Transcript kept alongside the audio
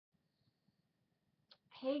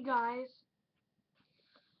Hey guys,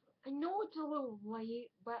 I know it's a little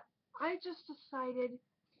late, but I just decided,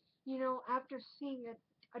 after seeing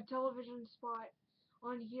a television spot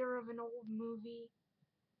on here of an old movie,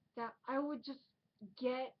 that I would just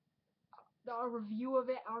get a review of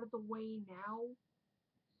it out of the way now.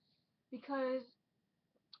 Because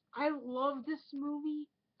I love this movie,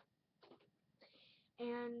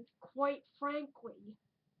 and quite frankly,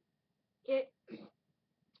 it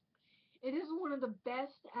it is one of the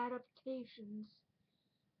best adaptations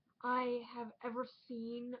I have ever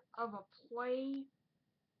seen of a play,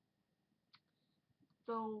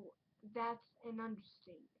 though that's an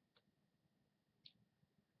understatement.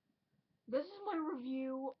 This is my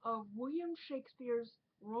review of William Shakespeare's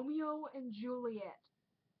Romeo and Juliet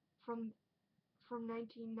from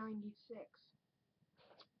 1996.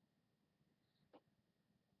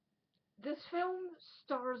 This film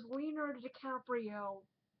stars Leonardo DiCaprio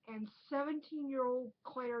and 17-year-old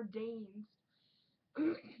Claire Danes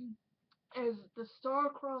as the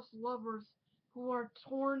star-crossed lovers who are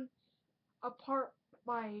torn apart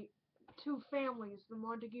by two families, the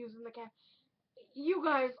Montagues and the Cap. You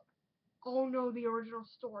guys all know the original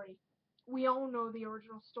story. We all know the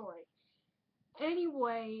original story.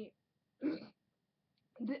 Anyway, this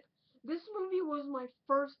movie was my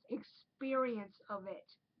first experience of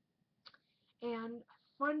it. And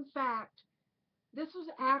fun fact, this was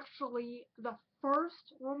actually the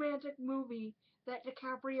first romantic movie that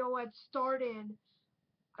DiCaprio had starred in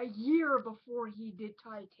a year before he did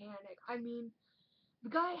Titanic. I mean, the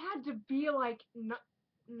guy had to be like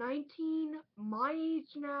 19, my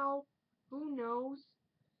age now, who knows?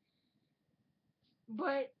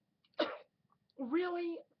 But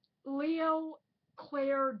really, Leo,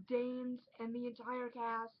 Claire Danes, and the entire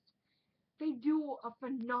cast, they do a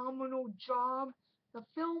phenomenal job. The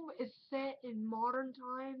film is set in modern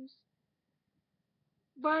times,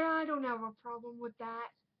 but I don't have a problem with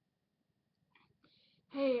that.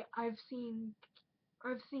 Hey, I've seen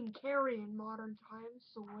Carrie in modern times,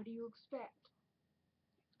 so what do you expect?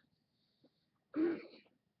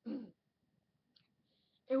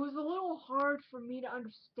 It was a little hard for me to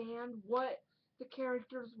understand what the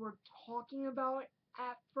characters were talking about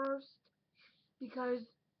at first, because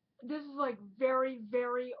this is like very,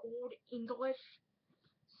 very old English,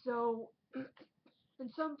 so in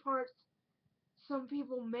some parts, some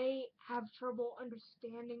people may have trouble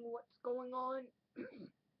understanding what's going on.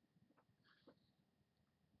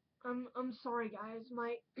 I'm sorry guys,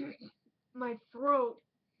 my my throat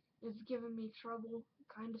is giving me trouble,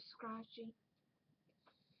 kind of scratchy.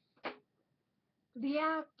 The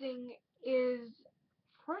acting is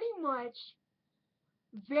pretty much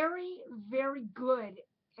very, very good,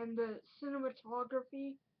 and the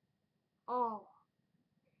cinematography, oh,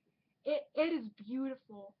 it is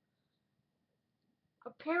beautiful.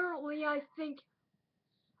 Apparently, I think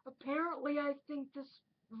this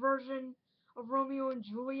version of Romeo and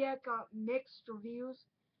Juliet got mixed reviews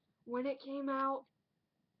when it came out.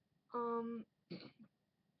 Um,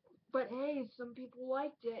 but hey, some people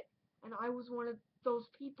liked it, and I was one of those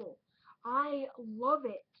people. I love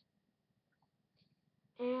it,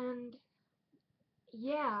 and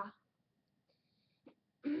yeah,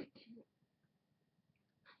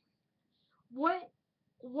 what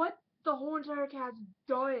what the whole entire cast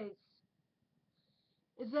does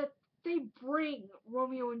is that they bring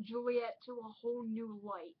Romeo and Juliet to a whole new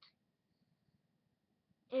light.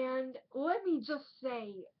 And let me just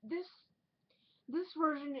say, this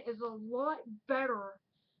version is a lot better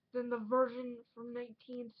than the version from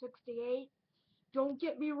 1968. Don't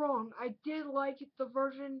get me wrong, I did like the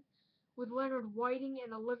version with Leonard Whiting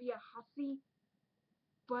and Olivia Hussey,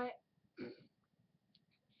 but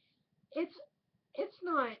it's it's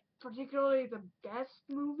not particularly the best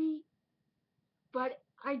movie, but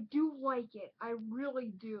I do like it. I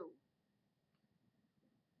really do.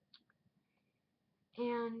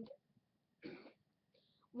 And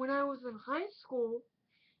when I was in high school,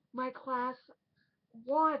 my class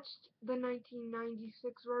watched the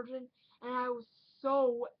 1996 version, and I was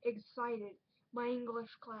so excited. My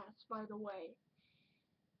English class, by the way.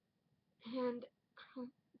 And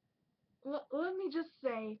let me just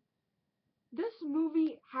say, this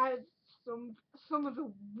movie has some of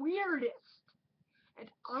the weirdest,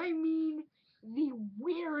 and I mean the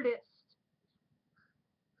weirdest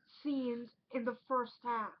scenes in the first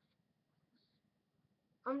half.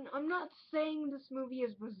 I'm not saying this movie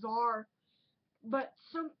is bizarre, but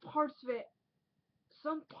some parts of it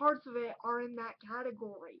are in that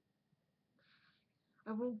category.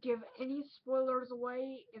 I won't give any spoilers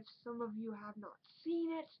away if some of you have not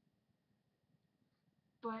seen it,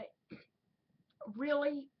 but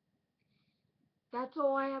really, That's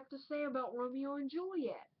all I have to say about Romeo and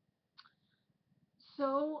Juliet.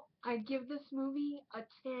 So, I give this movie a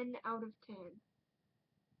 10 out of 10.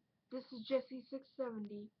 This is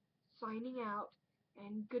Jessie670 signing out,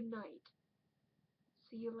 and good night.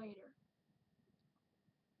 See you later.